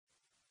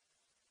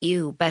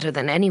You, better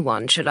than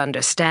anyone, should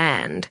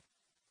understand.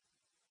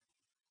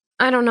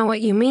 I don't know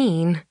what you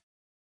mean.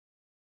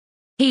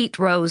 Heat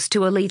rose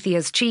to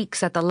Alethea's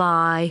cheeks at the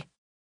lie.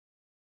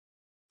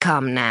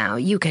 Come now,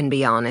 you can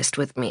be honest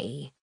with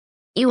me.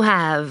 You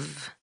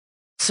have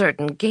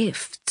certain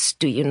gifts,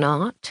 do you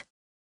not?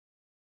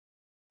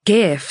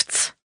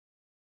 Gifts?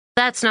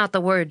 That's not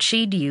the word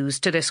she'd use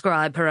to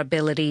describe her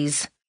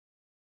abilities.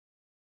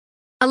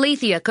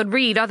 Alethea could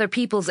read other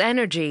people's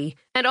energy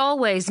and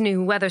always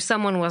knew whether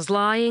someone was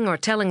lying or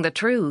telling the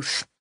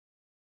truth.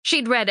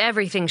 She'd read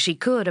everything she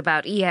could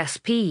about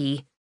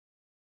ESP.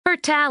 Her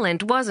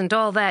talent wasn't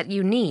all that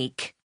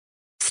unique.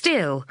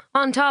 Still,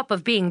 on top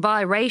of being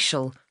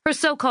biracial, her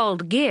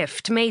so-called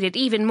gift made it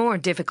even more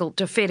difficult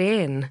to fit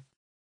in.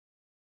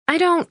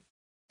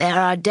 There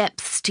are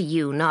depths to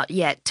you not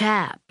yet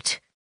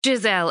tapped,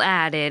 Giselle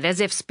added, as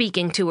if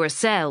speaking to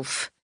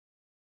herself.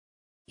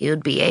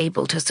 You'd be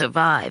able to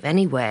survive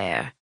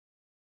anywhere.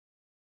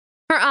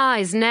 Her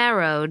eyes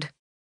narrowed.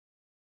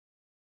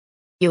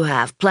 You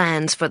have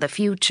plans for the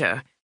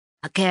future,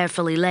 a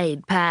carefully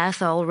laid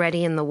path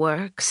already in the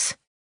works.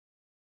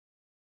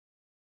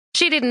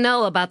 She didn't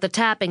know about the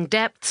tapping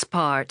depths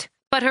part,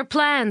 but her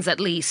plans at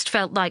least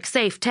felt like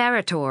safe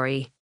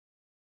territory.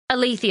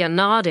 Alethea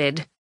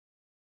nodded.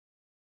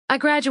 I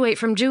graduate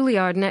from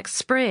Juilliard next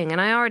spring, and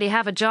I already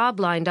have a job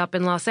lined up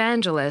in Los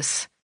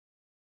Angeles.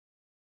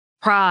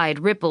 Pride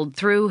rippled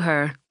through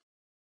her.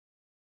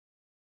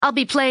 I'll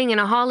be playing in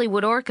a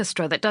Hollywood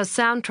orchestra that does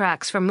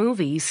soundtracks for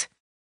movies.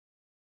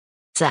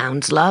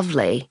 Sounds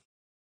lovely.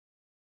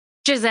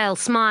 Giselle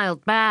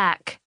smiled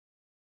back.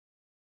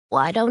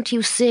 Why don't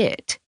you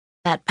sit?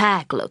 That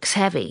pack looks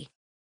heavy.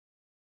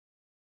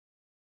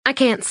 I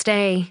can't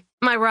stay.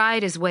 My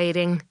ride is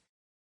waiting.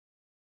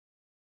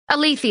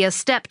 Alethea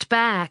stepped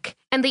back,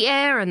 and the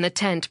air in the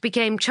tent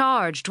became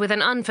charged with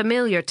an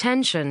unfamiliar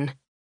tension.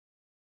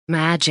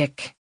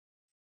 Magic.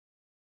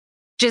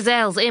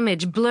 Giselle's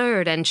image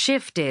blurred and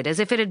shifted as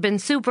if it had been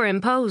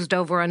superimposed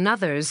over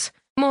another's,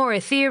 more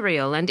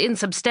ethereal and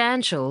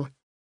insubstantial.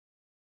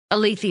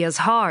 Alethea's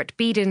heart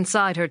beat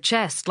inside her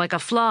chest like a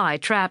fly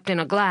trapped in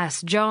a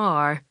glass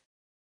jar.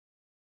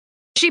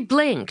 She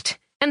blinked,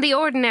 and the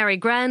ordinary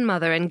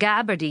grandmother in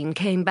gabardine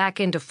came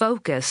back into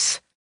focus.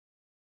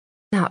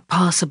 Not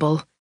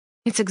possible.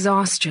 It's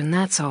exhaustion,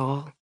 that's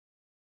all.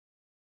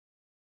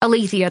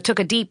 Alethea took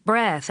a deep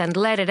breath and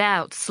let it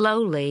out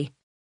slowly.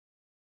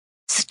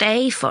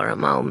 Stay for a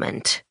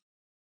moment.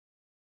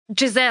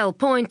 Giselle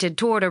pointed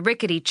toward a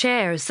rickety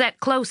chair set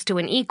close to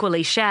an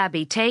equally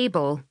shabby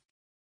table.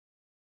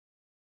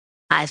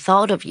 I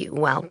thought of you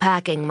while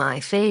packing my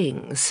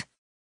things.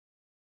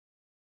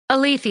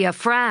 Alethea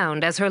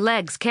frowned as her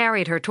legs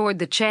carried her toward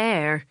the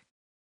chair.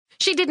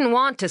 She didn't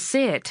want to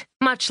sit,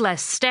 much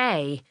less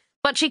stay,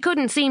 but she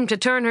couldn't seem to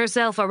turn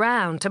herself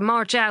around to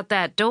march out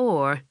that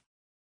door.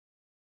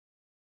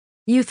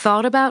 You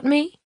thought about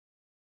me?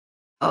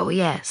 Oh,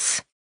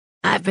 yes.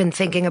 I've been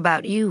thinking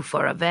about you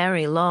for a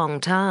very long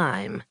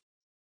time.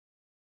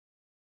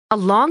 A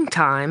long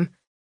time?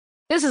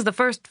 This is the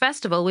first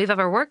festival we've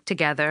ever worked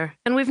together,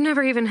 and we've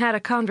never even had a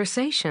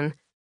conversation.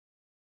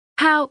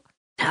 How?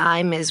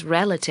 Time is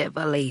relative,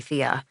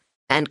 Alethea,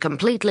 and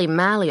completely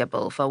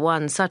malleable for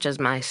one such as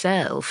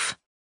myself.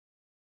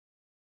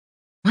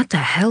 What the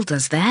hell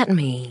does that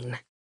mean?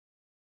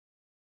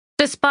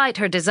 Despite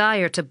her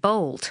desire to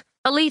bolt,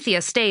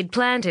 Alethea stayed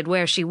planted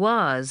where she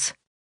was.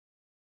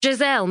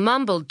 Giselle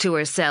mumbled to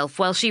herself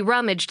while she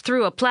rummaged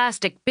through a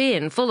plastic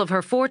bin full of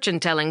her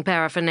fortune-telling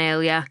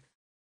paraphernalia.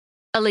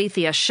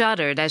 Alethea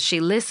shuddered as she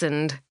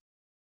listened.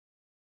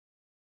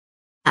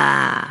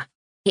 Ah,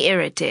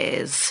 here it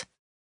is.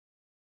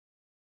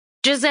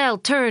 Giselle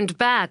turned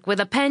back with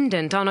a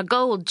pendant on a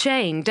gold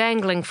chain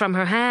dangling from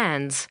her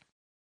hands.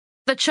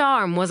 The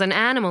charm was an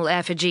animal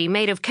effigy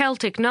made of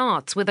Celtic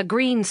knots with a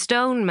green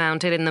stone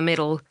mounted in the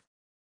middle.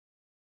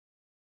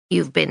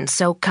 You've been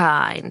so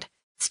kind,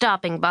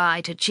 stopping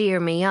by to cheer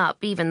me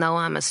up even though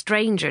I'm a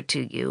stranger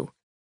to you.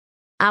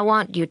 I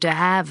want you to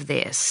have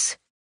this.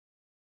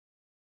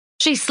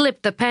 She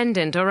slipped the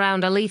pendant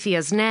around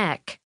Alethea's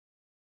neck.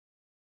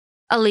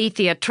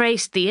 Alethea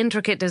traced the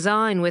intricate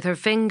design with her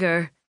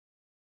finger.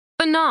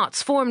 The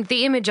knots formed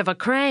the image of a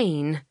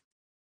crane.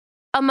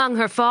 Among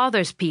her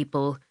father's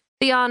people,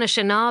 the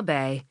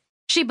Anishinaabe,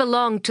 she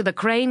belonged to the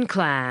Crane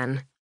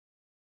clan.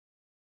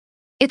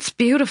 It's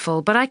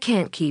beautiful, but I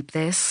can't keep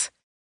this.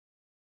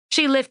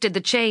 She lifted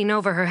the chain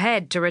over her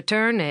head to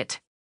return it.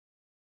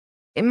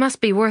 It must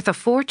be worth a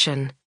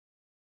fortune.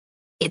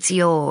 It's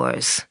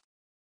yours.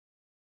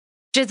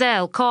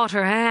 Giselle caught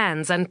her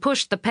hands and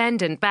pushed the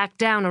pendant back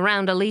down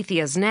around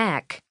Alethea's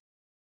neck.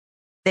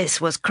 This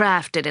was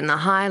crafted in the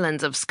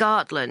Highlands of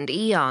Scotland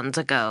eons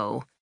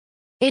ago.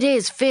 It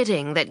is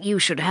fitting that you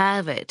should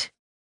have it,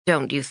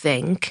 don't you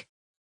think?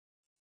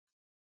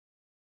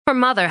 Her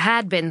mother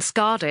had been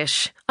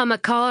Scottish, a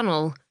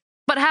McConnell,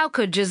 but how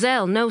could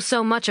Giselle know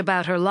so much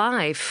about her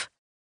life?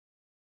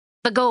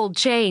 The gold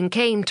chain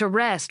came to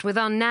rest with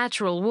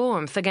unnatural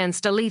warmth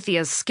against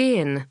Alethea's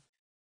skin.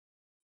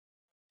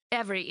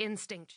 Every instinct